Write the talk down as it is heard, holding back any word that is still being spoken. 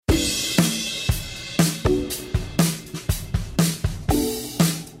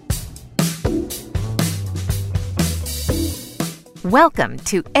Welcome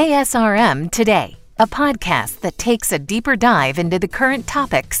to ASRM Today, a podcast that takes a deeper dive into the current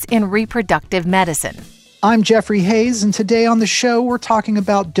topics in reproductive medicine. I'm Jeffrey Hayes, and today on the show, we're talking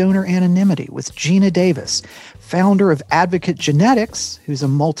about donor anonymity with Gina Davis, founder of Advocate Genetics, who's a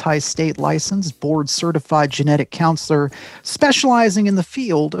multi-state licensed, board-certified genetic counselor specializing in the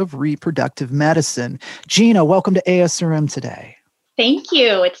field of reproductive medicine. Gina, welcome to ASRM Today. Thank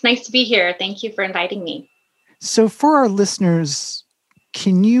you. It's nice to be here. Thank you for inviting me. So for our listeners,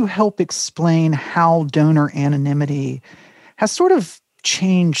 can you help explain how donor anonymity has sort of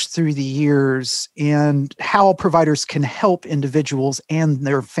changed through the years and how providers can help individuals and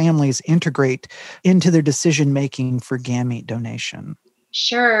their families integrate into their decision-making for gamete donation?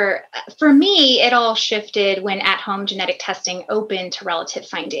 Sure. For me, it all shifted when at-home genetic testing opened to relative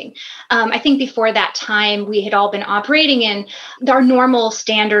finding. I think before that time, we had all been operating in our normal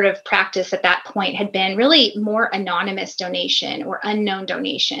standard of practice at that point had been really more anonymous donation or unknown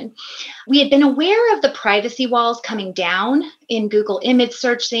donation. We had been aware of the privacy walls coming down in Google image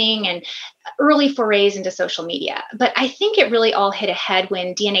searching and early forays into social media. But I think it really all hit ahead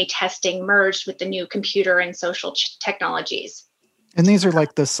when DNA testing merged with the new computer and social technologies. And these are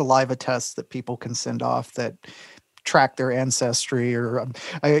like the saliva tests that people can send off that track their ancestry, or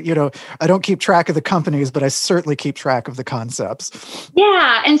I don't keep track of the companies, but I certainly keep track of the concepts.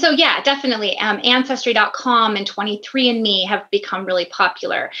 Yeah. And so, definitely. Ancestry.com and 23andMe have become really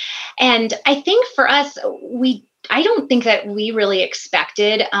popular. And I think for us, I don't think that we really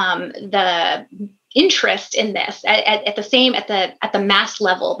expected the interest in this at the mass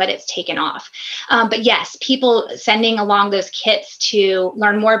level that it's taken off. But yes, people sending along those kits to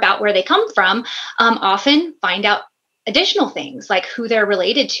learn more about where they come from often find out additional things like who they're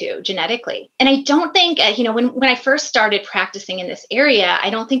related to genetically. And I don't think, when I first started practicing in this area,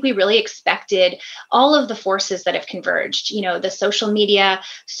 I don't think we really expected all of the forces that have converged, the social media,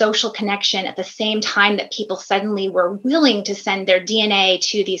 social connection at the same time that people suddenly were willing to send their DNA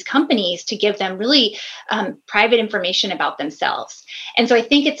to these companies to give them really private information about themselves. And so I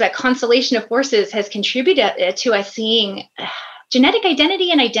think it's a constellation of forces has contributed to us seeing genetic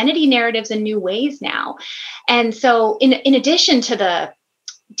identity and identity narratives in new ways now. And so in addition to the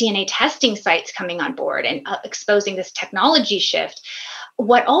DNA testing sites coming on board and exposing this technology shift,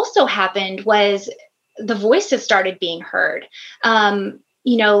 what also happened was the voices started being heard. We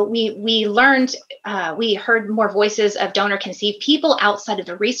heard more voices of donor conceived people outside of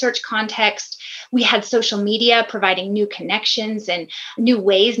the research context. We had social media providing new connections and new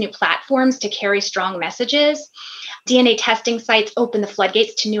ways, new platforms to carry strong messages. DNA testing sites opened the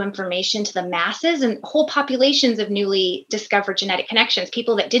floodgates to new information to the masses and whole populations of newly discovered genetic connections,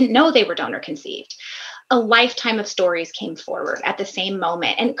 people that didn't know they were donor conceived. A lifetime of stories came forward at the same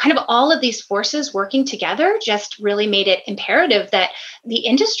moment. And kind of all of these forces working together just really made it imperative that the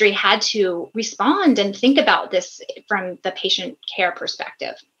industry had to respond and think about this from the patient care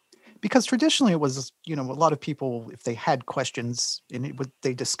perspective. Because traditionally it was, a lot of people, if they had questions and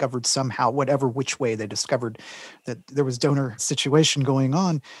they discovered somehow, which way they discovered that there was donor situation going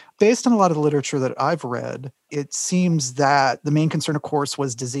on, based on a lot of the literature that I've read, it seems that the main concern, of course,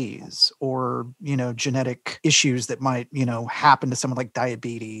 was disease or, genetic issues that might, happen to someone like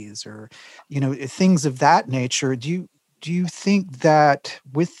diabetes or, things of that nature. Do you think that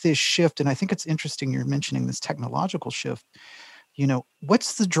with this shift, and I think it's interesting you're mentioning this technological shift,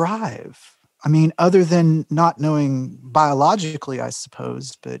 what's the drive? I mean, other than not knowing biologically, I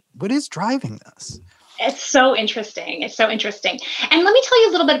suppose, but what is driving this? It's so interesting. And let me tell you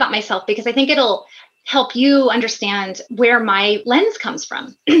a little bit about myself, because I think it'll help you understand where my lens comes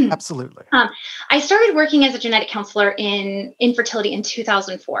from. Absolutely. I started working as a genetic counselor in infertility in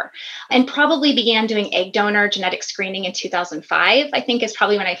 2004 and probably began doing egg donor genetic screening in 2005, I think is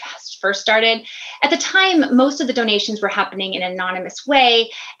probably when I first started. At the time, most of the donations were happening in an anonymous way,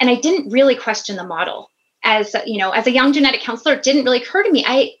 and I didn't really question the model. As a young genetic counselor, it didn't really occur to me.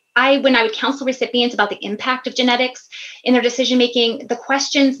 When I would counsel recipients about the impact of genetics in their decision-making, the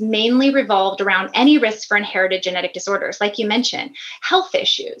questions mainly revolved around any risks for inherited genetic disorders, like you mentioned, health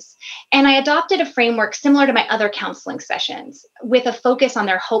issues. And I adopted a framework similar to my other counseling sessions with a focus on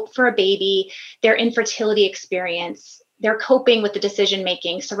their hope for a baby, their infertility experience, their coping with the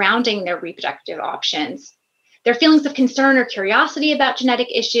decision-making surrounding their reproductive options, their feelings of concern or curiosity about genetic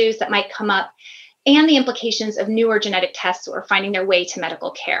issues that might come up, and the implications of newer genetic tests or finding their way to medical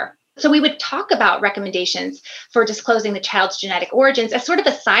care. So we would talk about recommendations for disclosing the child's genetic origins as sort of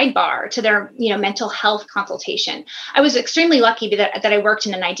a sidebar to their, mental health consultation. I was extremely lucky that I worked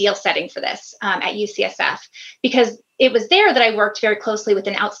in an ideal setting for this at UCSF, because it was there that I worked very closely with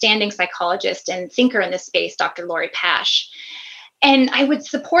an outstanding psychologist and thinker in this space, Dr. Lori Pash. And I would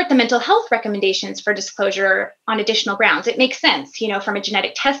support the mental health recommendations for disclosure on additional grounds. It makes sense, from a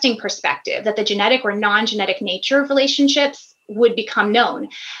genetic testing perspective, that the genetic or non-genetic nature of relationships would become known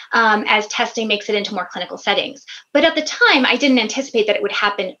as testing makes it into more clinical settings. But at the time, I didn't anticipate that it would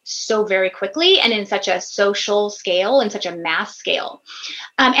happen so very quickly and in such a social scale and such a mass scale.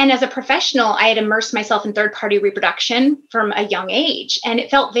 And as a professional, I had immersed myself in third-party reproduction from a young age, and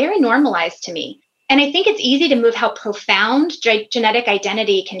it felt very normalized to me. And I think it's easy to move how profound genetic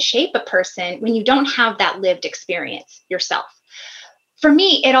identity can shape a person when you don't have that lived experience yourself. For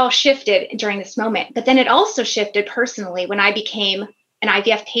me, it all shifted during this moment, but then it also shifted personally when I became an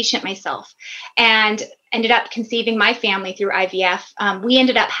IVF patient myself and ended up conceiving my family through IVF. We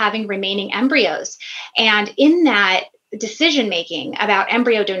ended up having remaining embryos. And in that decision-making about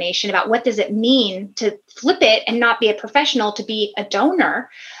embryo donation, about what does it mean to flip it and not be a professional, to be a donor,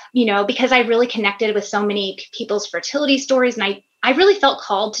 because I really connected with so many people's fertility stories, and I really felt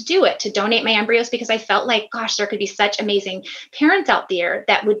called to do it, to donate my embryos, because I felt like, gosh, there could be such amazing parents out there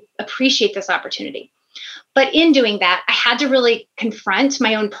that would appreciate this opportunity. But in doing that, I had to really confront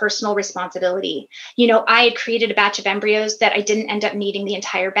my own personal responsibility. I had created a batch of embryos that I didn't end up needing the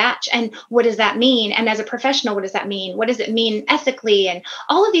entire batch. And what does that mean? And as a professional, what does that mean? What does it mean ethically? And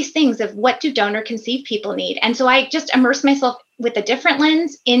all of these things of what do donor conceived people need? And so I just immersed myself with a different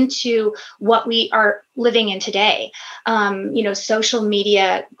lens into what we are living in today. Social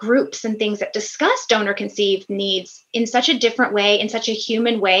media groups and things that discuss donor conceived needs in such a different way, in such a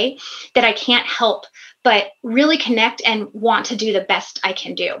human way, that I can't help but really connect and want to do the best I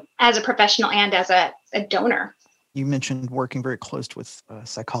can do as a professional and as a donor. You mentioned working very close with a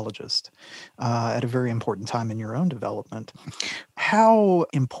psychologist at a very important time in your own development. How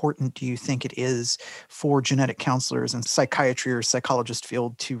important do you think it is for genetic counselors and psychiatry or psychologist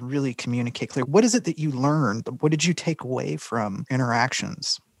field to really communicate clearly? What is it that you learned? What did you take away from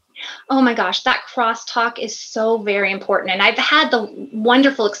interactions? Oh my gosh, that crosstalk is so very important. And I've had the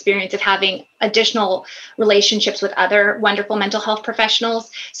wonderful experience of having additional relationships with other wonderful mental health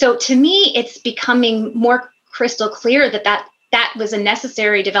professionals. So to me, it's becoming more crystal clear that was a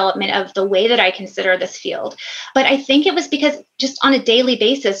necessary development of the way that I consider this field. But I think it was because just on a daily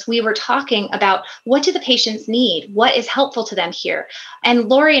basis, we were talking about what do the patients need? What is helpful to them here? And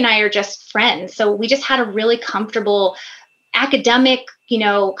Lori and I are just friends. So we just had a really comfortable academic,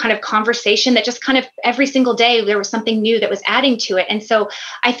 kind of conversation that just kind of every single day there was something new that was adding to it. And so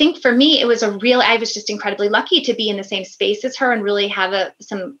I think for me, I was just incredibly lucky to be in the same space as her and really have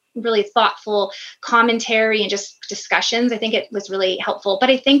some really thoughtful commentary and just discussions. I think it was really helpful. But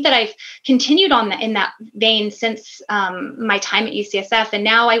I think that I've continued in that vein since my time at UCSF. And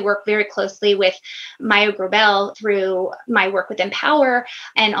now I work very closely with Maya Grobel through my work with Empower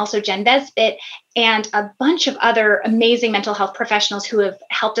and also Jen Besbit and a bunch of other amazing mental health professionals who have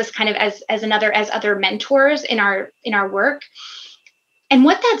helped us kind of as other mentors in our work. And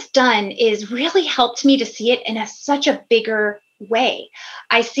what that's done is really helped me to see it in such a bigger way.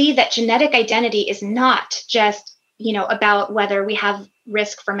 I see that genetic identity is not just, about whether we have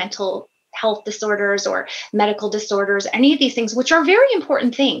risk for mental health disorders or medical disorders, any of these things, which are very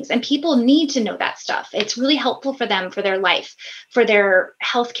important things. And people need to know that stuff. It's really helpful for them, for their life, for their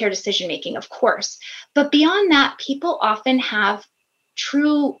healthcare decision-making, of course. But beyond that, people often have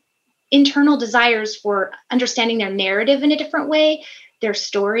true internal desires for understanding their narrative in a different way, their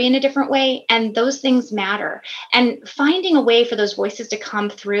story in a different way, and those things matter. And finding a way for those voices to come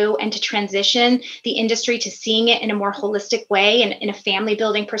through and to transition the industry to seeing it in a more holistic way and in a family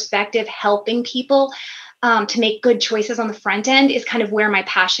building perspective, helping people to make good choices on the front end is kind of where my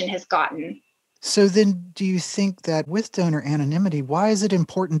passion has gotten. So then do you think that with donor anonymity, why is it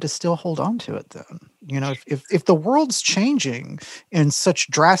important to still hold on to it then? If the world's changing in such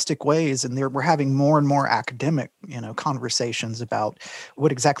drastic ways and we're having more and more academic, conversations about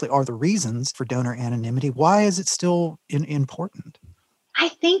what exactly are the reasons for donor anonymity, why is it still important? I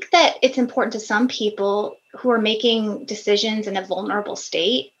think that it's important to some people who are making decisions in a vulnerable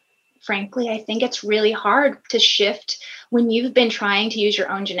state. Frankly, I think it's really hard to shift when you've been trying to use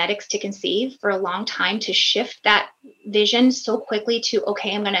your own genetics to conceive for a long time, to shift that vision so quickly to,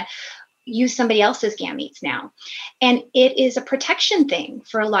 okay, I'm going to use somebody else's gametes now. And it is a protection thing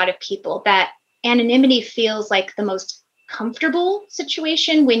for a lot of people that anonymity feels like the most comfortable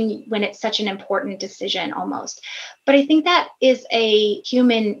situation when it's such an important decision almost. But I think that is a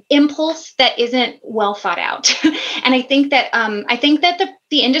human impulse that isn't well thought out. And I think that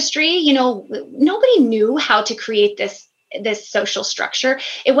the industry, nobody knew how to create this social structure.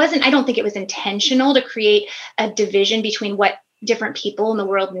 I don't think it was intentional to create a division between what different people in the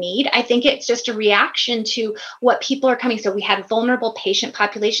world need. I think it's just a reaction to what people are coming. So we had a vulnerable patient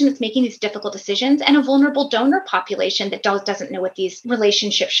population that's making these difficult decisions, and a vulnerable donor population that doesn't know what these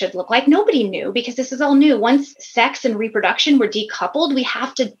relationships should look like. Nobody knew, because this is all new. Once sex and reproduction were decoupled, we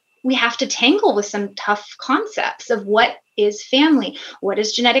have to tangle with some tough concepts of what is family, what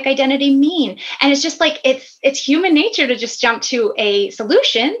does genetic identity mean? And it's just like, it's human nature to just jump to a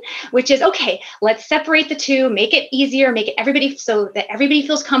solution, which is, okay, let's separate the two, make it easier, make it everybody so that everybody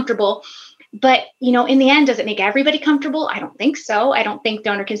feels comfortable. But, in the end, does it make everybody comfortable? I don't think so. I don't think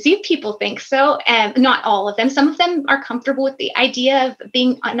donor conceived people think so. And not all of them. Some of them are comfortable with the idea of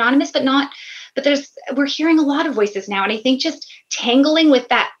being anonymous, but we're hearing a lot of voices now. And I think just tangling with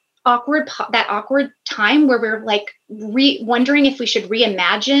that awkward time where we're like wondering if we should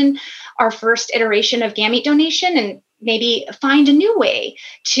reimagine our first iteration of gamete donation and maybe find a new way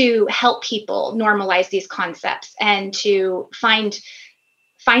to help people normalize these concepts and to find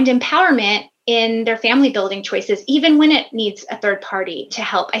empowerment in their family building choices, even when it needs a third party to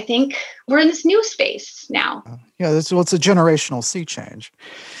help. I think we're in this new space now. Yeah, it's a generational sea change.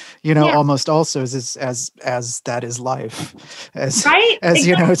 Almost also as that is life, right? As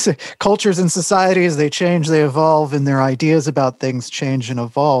exactly. It's cultures and societies, they change, they evolve, and their ideas about things change and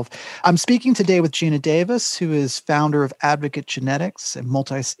evolve. I'm speaking today with Gina Davis, who is founder of Advocate Genetics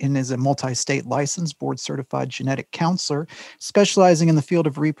and is a multi-state licensed board-certified genetic counselor specializing in the field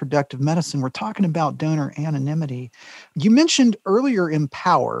of reproductive medicine. We're talking about donor anonymity. You mentioned earlier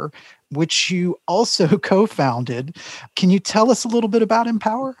Empower, which you also co-founded. Can you tell us a little bit about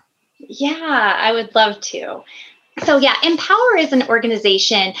Empower? Yeah, I would love to. So Empower is an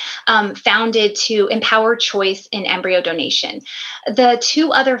organization founded to empower choice in embryo donation. The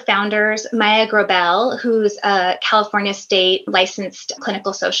two other founders, Maya Grobel, who's a California state licensed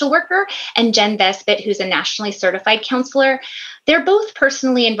clinical social worker, and Jen Vesbit, who's a nationally certified counselor, they're both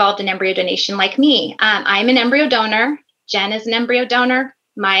personally involved in embryo donation like me. I'm an embryo donor. Jen is an embryo donor.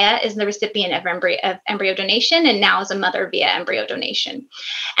 Maya is the recipient of embryo donation and now is a mother via embryo donation.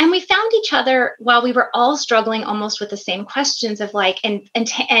 And we found each other while we were all struggling almost with the same questions of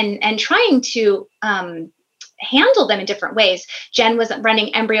and trying to handle them in different ways. Jen was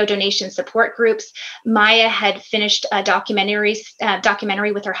running embryo donation support groups. Maya had finished a documentary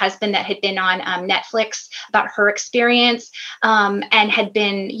with her husband that had been on Netflix about her experience, and had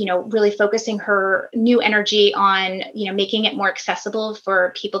been, really focusing her new energy on, making it more accessible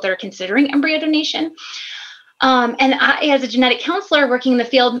for people that are considering embryo donation. And I, as a genetic counselor working in the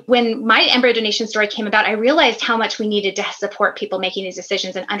field, when my embryo donation story came about, I realized how much we needed to support people making these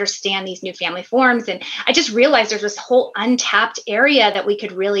decisions and understand these new family forms. And I just realized there's this whole untapped area that we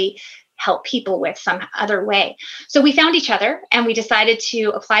could really help people with some other way. So we found each other and we decided to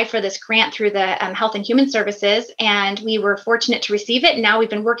apply for this grant through the Health and Human Services. And we were fortunate to receive it. And now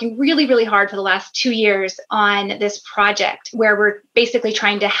we've been working really, really hard for the last 2 years on this project where we're basically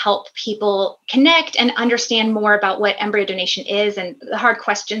trying to help people connect and understand more about what embryo donation is and the hard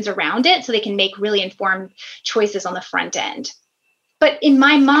questions around it so they can make really informed choices on the front end. But in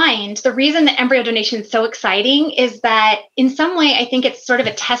my mind, the reason that embryo donation is so exciting is that in some way, I think it's sort of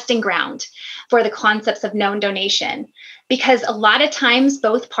a testing ground for the concepts of known donation, because a lot of times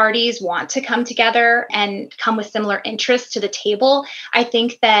both parties want to come together and come with similar interests to the table. I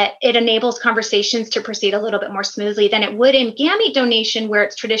think that it enables conversations to proceed a little bit more smoothly than it would in gamete donation, where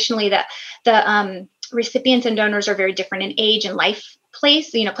it's traditionally that the recipients and donors are very different in age and life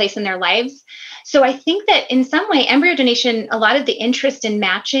place in their lives. So I think that in some way, embryo donation, a lot of the interest in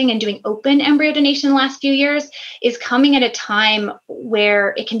matching and doing open embryo donation in the last few years is coming at a time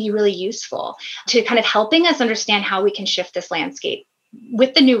where it can be really useful to kind of helping us understand how we can shift this landscape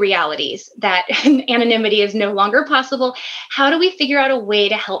with the new realities that anonymity is no longer possible. How do we figure out a way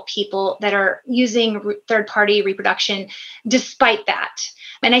to help people that are using third-party reproduction despite that?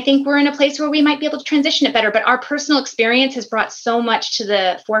 And I think we're in a place where we might be able to transition it better, but our personal experience has brought so much to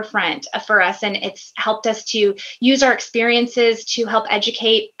the forefront for us. And it's helped us to use our experiences to help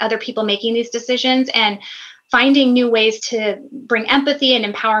educate other people making these decisions and finding new ways to bring empathy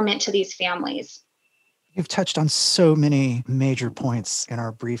and empowerment to these families. You've touched on so many major points in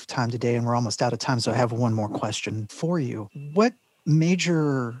our brief time today, and we're almost out of time. So I have one more question for you. What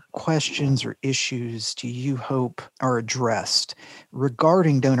major questions or issues do you hope are addressed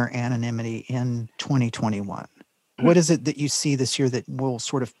regarding donor anonymity in 2021? What is it that you see this year that will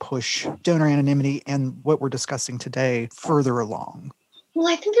sort of push donor anonymity and what we're discussing today further along? Well,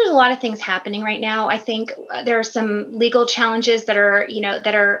 I think there's a lot of things happening right now. I think there are some legal challenges that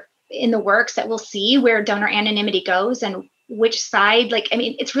are in the works that we'll see where donor anonymity goes and which side,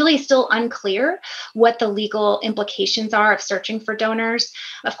 it's really still unclear what the legal implications are of searching for donors.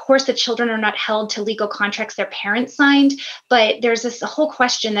 Of course, the children are not held to legal contracts their parents signed, but there's this whole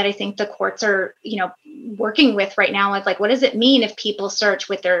question that I think the courts are, working with right now of what does it mean if people search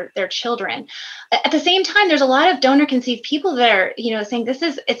with their children? At the same time, there's a lot of donor conceived people that are, saying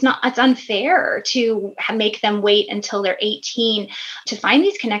it's unfair to make them wait until they're 18 to find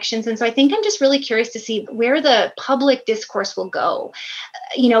these connections. And so I think I'm just really curious to see where the public discourse will go,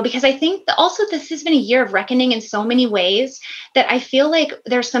 because I think also this has been a year of reckoning in so many ways that I feel like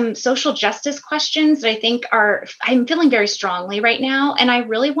there's some social justice questions that I think I'm feeling very strongly right now. And I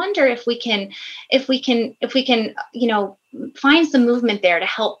really wonder if we can, find some movement there to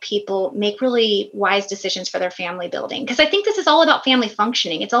help people make really wise decisions for their family building. Because I think this is all about family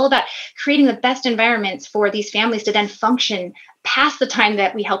functioning. It's all about creating the best environments for these families to then function past the time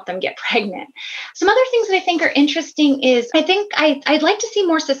that we help them get pregnant. Some other things that I think are interesting is I think I'd like to see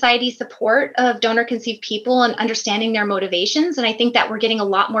more society support of donor conceived people and understanding their motivations. And I think that we're getting a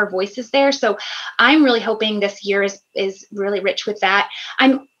lot more voices there. So I'm really hoping this year is really rich with that.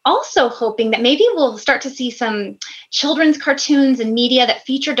 I'm also hoping that maybe we'll start to see some children's cartoons and media that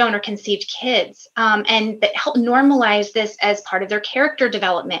feature donor conceived kids and that help normalize this as part of their character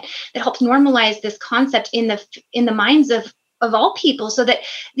development, that helps normalize this concept in the minds of all people, so that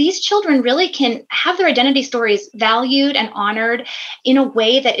these children really can have their identity stories valued and honored in a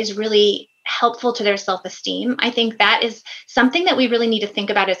way that is really helpful to their self-esteem. I think that is something that we really need to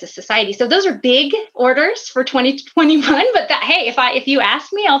think about as a society. So those are big orders for 2021, but if you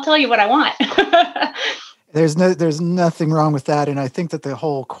ask me, I'll tell you what I want. There's nothing wrong with that. And I think that the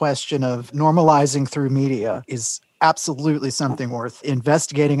whole question of normalizing through media is absolutely something worth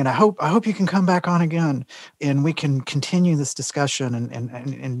investigating. And I hope you can come back on again and we can continue this discussion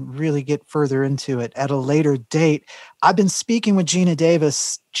and really get further into it at a later date. I've been speaking with Geena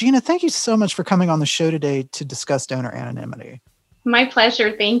Davis. Geena, thank you so much for coming on the show today to discuss donor anonymity. My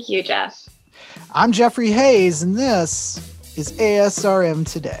pleasure. Thank you, Jeff. I'm Jeffrey Hayes, and this is ASRM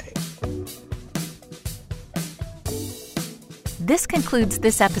Today. This concludes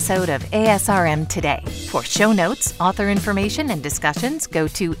this episode of ASRM Today. For show notes, author information, and discussions, go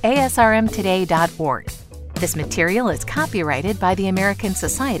to asrmtoday.org. This material is copyrighted by the American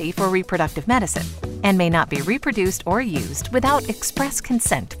Society for Reproductive Medicine and may not be reproduced or used without express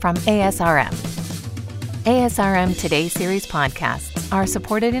consent from ASRM. ASRM Today series podcasts are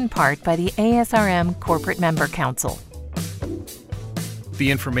supported in part by the ASRM Corporate Member Council. The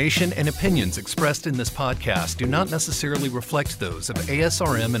information and opinions expressed in this podcast do not necessarily reflect those of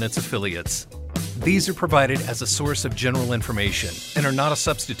ASRM and its affiliates. These are provided as a source of general information and are not a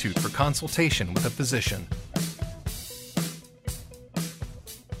substitute for consultation with a physician.